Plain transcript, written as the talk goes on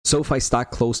SoFi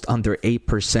stock closed under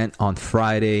 8% on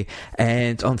Friday,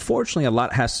 and unfortunately a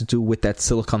lot has to do with that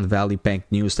Silicon Valley Bank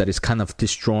news that is kind of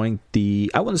destroying the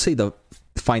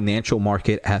financial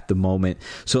market at the moment.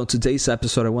 So in today's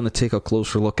episode, I want to take a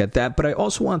closer look at that, but I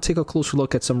also want to take a closer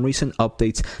look at some recent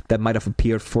updates that might have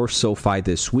appeared for SoFi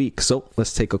this week. So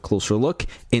let's take a closer look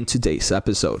in today's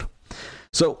episode.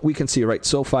 So we can see, right,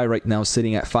 SoFi right now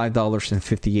sitting at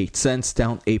 $5.58,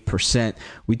 down 8%.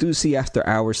 We do see after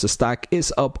hours the stock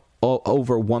is up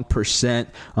over 1%.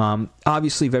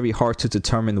 Obviously very hard to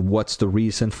determine what's the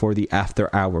reason for the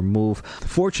after hour move.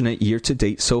 Fortunate, year to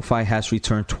date, SoFi has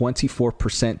returned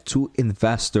 24% to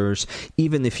investors,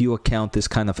 even if you account this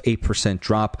kind of 8%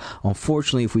 drop.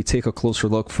 Unfortunately, if we take a closer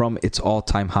look from its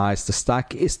all-time highs, the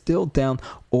stock is still down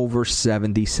over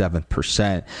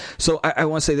 77%. So I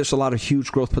want to say there's a lot of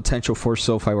huge growth potential for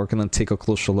SoFi. We're going to take a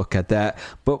closer look at that.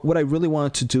 But what I really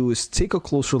wanted to do is take a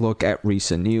closer look at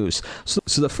recent news. So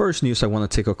the first news I want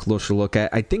to take a closer look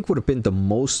at, I think would have been the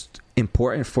most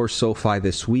important for SoFi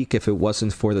this week if it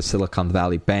wasn't for the Silicon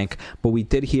Valley Bank. But we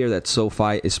did hear that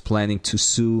SoFi is planning to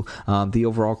sue the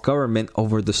overall government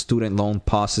over the student loan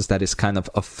pauses that is kind of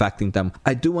affecting them.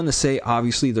 I do want to say,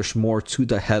 obviously, there's more to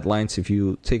the headlines. If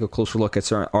you take a closer look at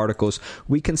certain articles,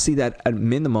 we can see that at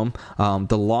minimum,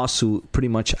 the lawsuit pretty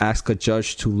much asks a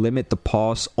judge to limit the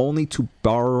pause only to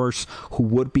borrowers who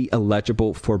would be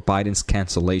eligible for Biden's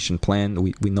cancellation plan.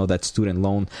 We know that student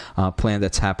loan plan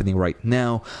that's happening right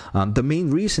now. The main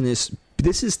reason is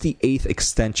this is the 8th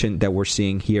extension that we're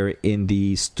seeing here in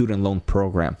the student loan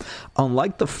program.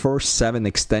 Unlike the first 7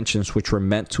 extensions, which were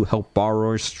meant to help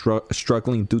borrowers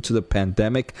struggling due to the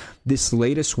pandemic, this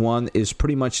latest one is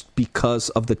pretty much because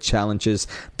of the challenges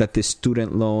that the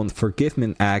Student Loan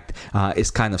Forgiveness Act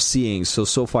is kind of seeing. So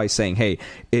SoFi is saying, hey,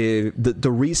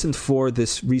 the reason for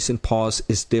this recent pause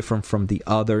is different from the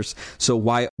others. So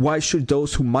why should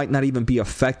those who might not even be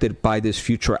affected by this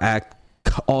future act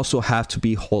also have to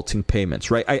be halting payments,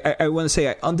 right? I want to say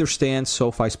I understand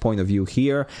SoFi's point of view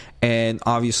here, and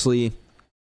obviously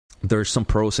there's some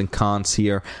pros and cons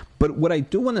here. But what I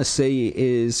do want to say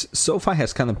is SoFi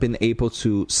has kind of been able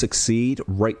to succeed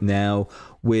right now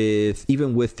with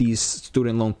these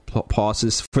student loan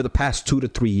pauses for the past 2 to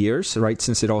 3 years, right,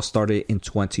 since it all started in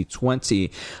 2020.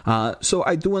 So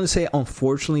I do want to say,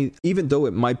 unfortunately, even though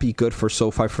it might be good for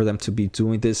SoFi for them to be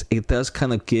doing this, it does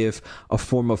kind of give a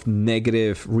form of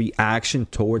negative reaction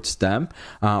towards them,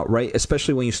 right,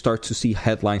 especially when you start to see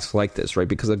headlines like this, right,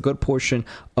 because a good portion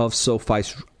of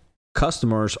SoFi's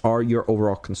customers are your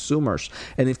overall consumers,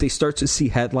 and if they start to see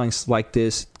headlines like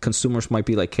this, consumers might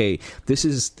be like, hey, this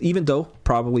is, even though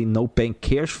probably no bank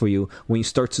cares for you, when you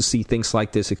start to see things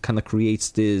like this, it kind of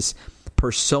creates this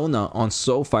persona on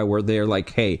SoFi where they're like,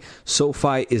 hey,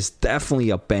 SoFi is definitely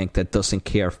a bank that doesn't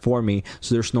care for me,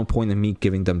 so there's no point in me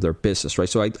giving them their business, right?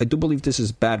 So I do believe this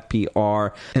is bad PR.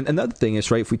 And another thing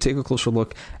is, right, if we take a closer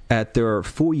look at their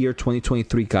full year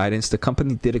 2023 guidance, the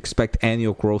company did expect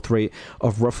annual growth rate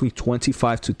of roughly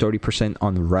 25 to 30%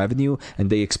 on revenue, and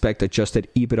they expect adjusted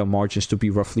EBITDA margins to be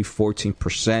roughly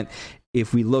 14%.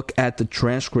 If we look at the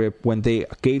transcript, when they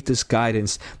gave this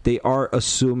guidance, they are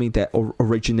assuming that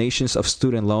originations of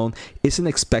student loan isn't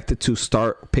expected to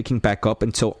start picking back up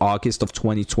until August of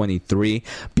 2023,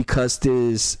 because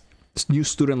this new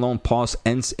student loan pause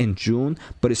ends in June,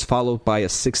 but is followed by a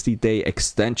 60-day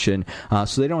extension.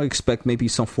 So they don't expect maybe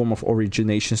some form of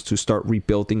originations to start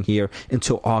rebuilding here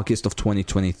until August of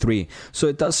 2023. So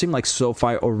it does seem like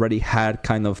SoFi already had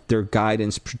kind of their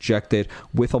guidance projected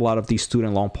with a lot of these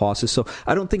student loan pauses. So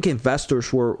I don't think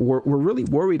investors were really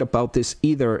worried about this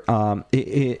either,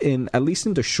 in at least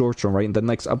in the short term, right, in the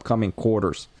next upcoming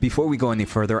quarters. Before we go any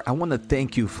further, I want to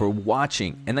thank you for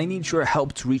watching, and I need your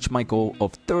help to reach my goal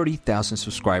of 30,000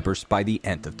 subscribers by the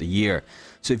end of the year.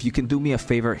 So if you can do me a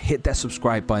favor, hit that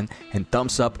subscribe button and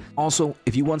thumbs up. Also,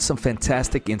 if you want some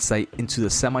fantastic insight into the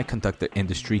semiconductor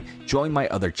industry, join my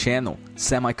other channel,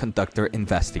 Semiconductor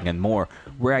Investing and More,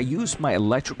 where I use my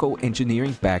electrical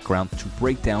engineering background to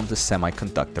break down the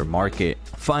semiconductor market.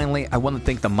 Finally, I want to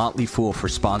thank the Motley Fool for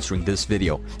sponsoring this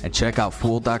video, and check out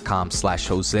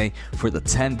fool.com/Jose for the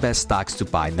 10 best stocks to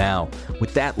buy now.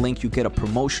 With that link, you get a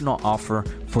promotional offer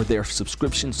for their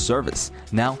subscription service.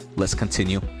 Now, let's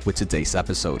continue with today's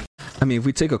episode. I mean, if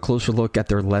we take a closer look at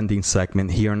their lending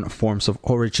segment here in forms of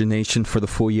origination for the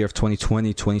full year of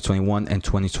 2020, 2021, and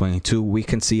 2022, we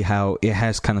can see how it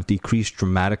has kind of decreased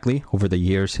dramatically over the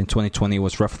years. In 2020, it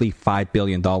was roughly $5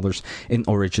 billion in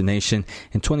origination.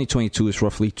 In 2022, it's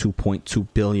roughly $2.2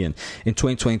 billion. In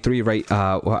 2023,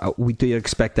 right, we did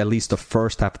expect at least the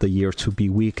first half of the year to be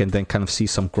weak and then kind of see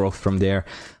some growth from there.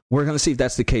 we're going to see if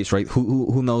that's the case, right?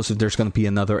 Who knows if there's going to be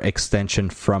another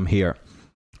extension from here.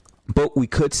 But we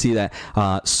could see that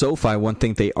SoFi, one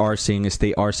thing they are seeing is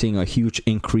they are seeing a huge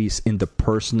increase in the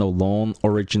personal loan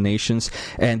originations.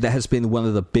 And that has been one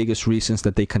of the biggest reasons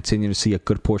that they continue to see a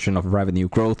good portion of revenue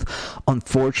growth.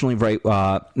 Unfortunately, right,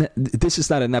 this is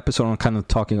not an episode on kind of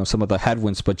talking on some of the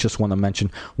headwinds, but just want to mention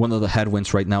one of the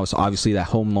headwinds right now is obviously that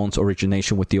home loans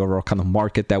origination with the overall kind of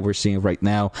market that we're seeing right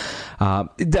now.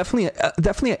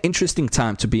 Definitely an interesting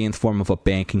time to be in form of a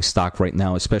banking stock right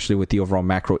now, especially with the overall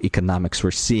macroeconomics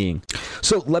we're seeing.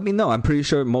 So let me know. I'm pretty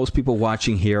sure most people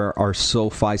watching here are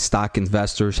SoFi stock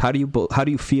investors. How do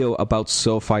you feel about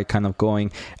SoFi kind of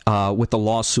going with the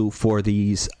lawsuit for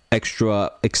these extra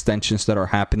extensions that are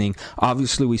happening?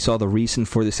 Obviously, we saw the reason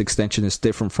for this extension is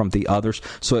different from the others,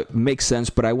 so it makes sense.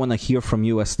 But I want to hear from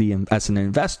you as an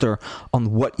investor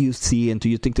on what you see, and do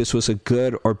you think this was a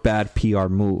good or bad PR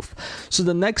move? So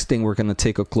the next thing we're going to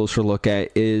take a closer look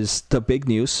at is the big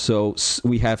news. So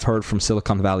we have heard from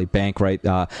Silicon Valley Bank, right?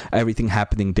 Everything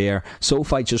happening there.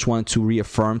 SoFi just wanted to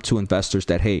reaffirm to investors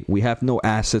that, hey, we have no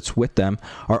assets with them.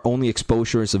 Our only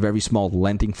exposure is a very small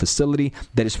lending facility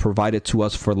that is provided to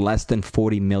us for less than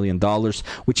 $40 million,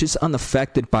 which is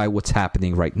unaffected by what's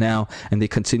happening right now. And they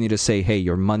continue to say, hey,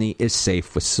 your money is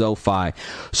safe with SoFi.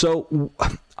 So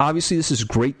obviously this is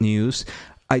great news.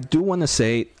 I do want to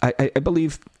say, I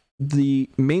believe the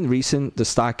main reason the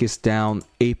stock is down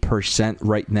 8%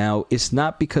 right now is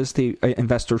not because the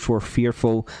investors were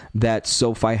fearful that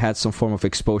SoFi had some form of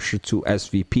exposure to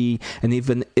SVB. And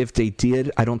even if they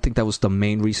did, I don't think that was the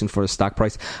main reason for the stock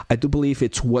price. I do believe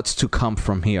it's what's to come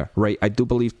from here, right? I do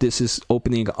believe this is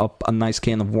opening up a nice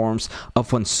can of worms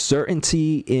of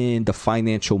uncertainty in the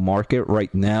financial market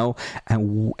right now.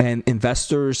 And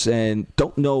investors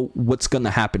don't know what's going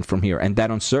to happen from here. And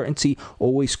that uncertainty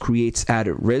always creates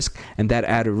added risk. And that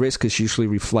added risk is usually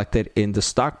reflected in the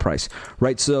stock price,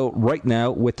 right? So right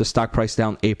now, with the stock price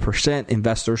down 8%,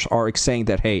 investors are saying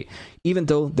that, hey, even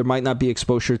though there might not be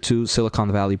exposure to Silicon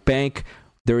Valley Bank,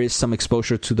 there is some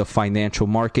exposure to the financial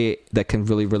market that can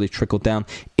really, really trickle down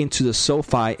into the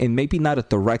SoFi, and maybe not a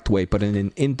direct way, but in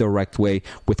an indirect way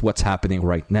with what's happening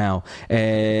right now.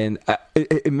 And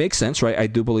it makes sense, right? I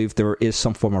do believe there is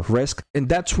some form of risk. And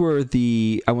that's where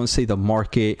I want to say the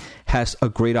market has a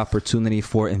great opportunity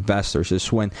for investors,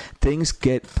 is when things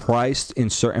get priced in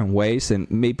certain ways. And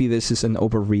maybe this is an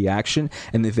overreaction.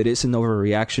 And if it is an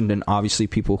overreaction, then obviously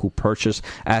people who purchase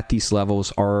at these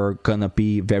levels are going to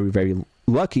be very, very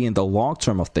lucky in the long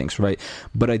term of things, right?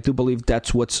 But I do believe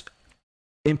that's what's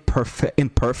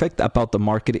imperfect about the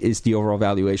market, is the overall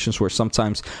valuations, where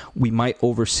sometimes we might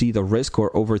oversee the risk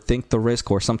or overthink the risk,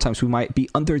 or sometimes we might be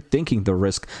underthinking the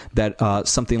risk that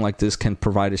something like this can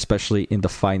provide, especially in the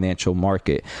financial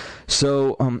market.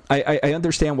 So I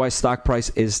understand why stock price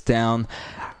is down.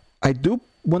 I do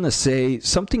want to say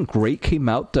something great came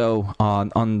out though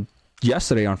on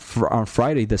yesterday, on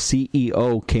Friday. The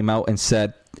CEO came out and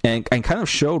said, and kind of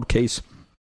showcase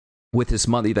with his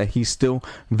money that he's still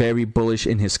very bullish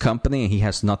in his company and he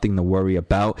has nothing to worry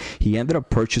about. He ended up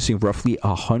purchasing roughly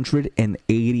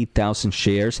 180,000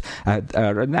 shares at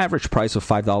an average price of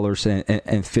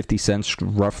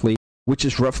 $5.50 roughly, which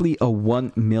is roughly a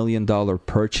 $1 million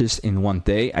purchase in one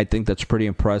day. I think that's pretty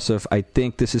impressive. I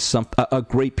think this is a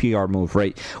great PR move,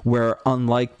 right? Where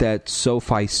unlike that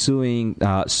SoFi suing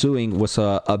was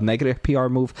a negative PR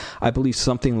move, I believe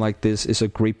something like this is a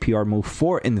great PR move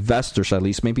for investors, at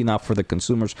least. Maybe not for the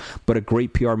consumers, but a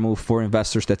great PR move for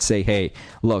investors that say, hey,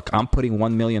 look, I'm putting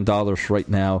 $1 million right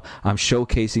now. I'm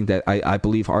showcasing that I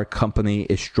believe our company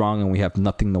is strong and we have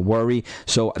nothing to worry.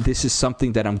 So this is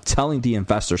something that I'm telling the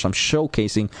investors. I'm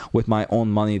showcasing with my own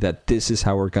money that this is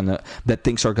how that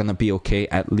things are gonna be okay,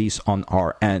 at least on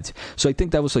our end. So I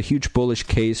think that was a huge bullish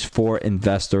case for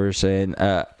investors, and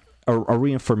a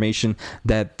reaffirmation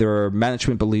that their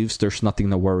management believes there's nothing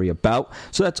to worry about.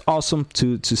 So that's awesome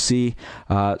to see.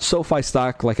 SoFi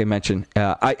stock, like I mentioned,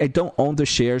 I don't own the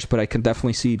shares, but I can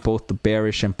definitely see both the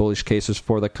bearish and bullish cases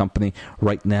for the company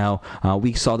right now.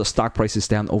 We saw the stock prices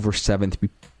down over 70%.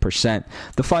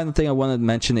 The final thing I wanted to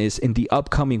mention is in the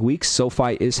upcoming weeks,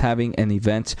 SoFi is having an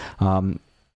event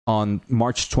on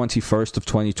March 21st of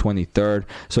 2023.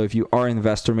 So if you are an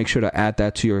investor, make sure to add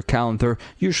that to your calendar.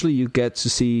 Usually you get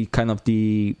to see kind of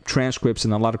the transcripts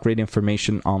and a lot of great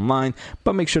information online,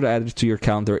 but make sure to add it to your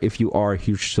calendar if you are a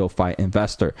huge SoFi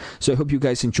investor. So I hope you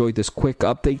guys enjoyed this quick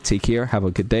update. Take care, have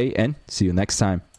a good day, and see you next time.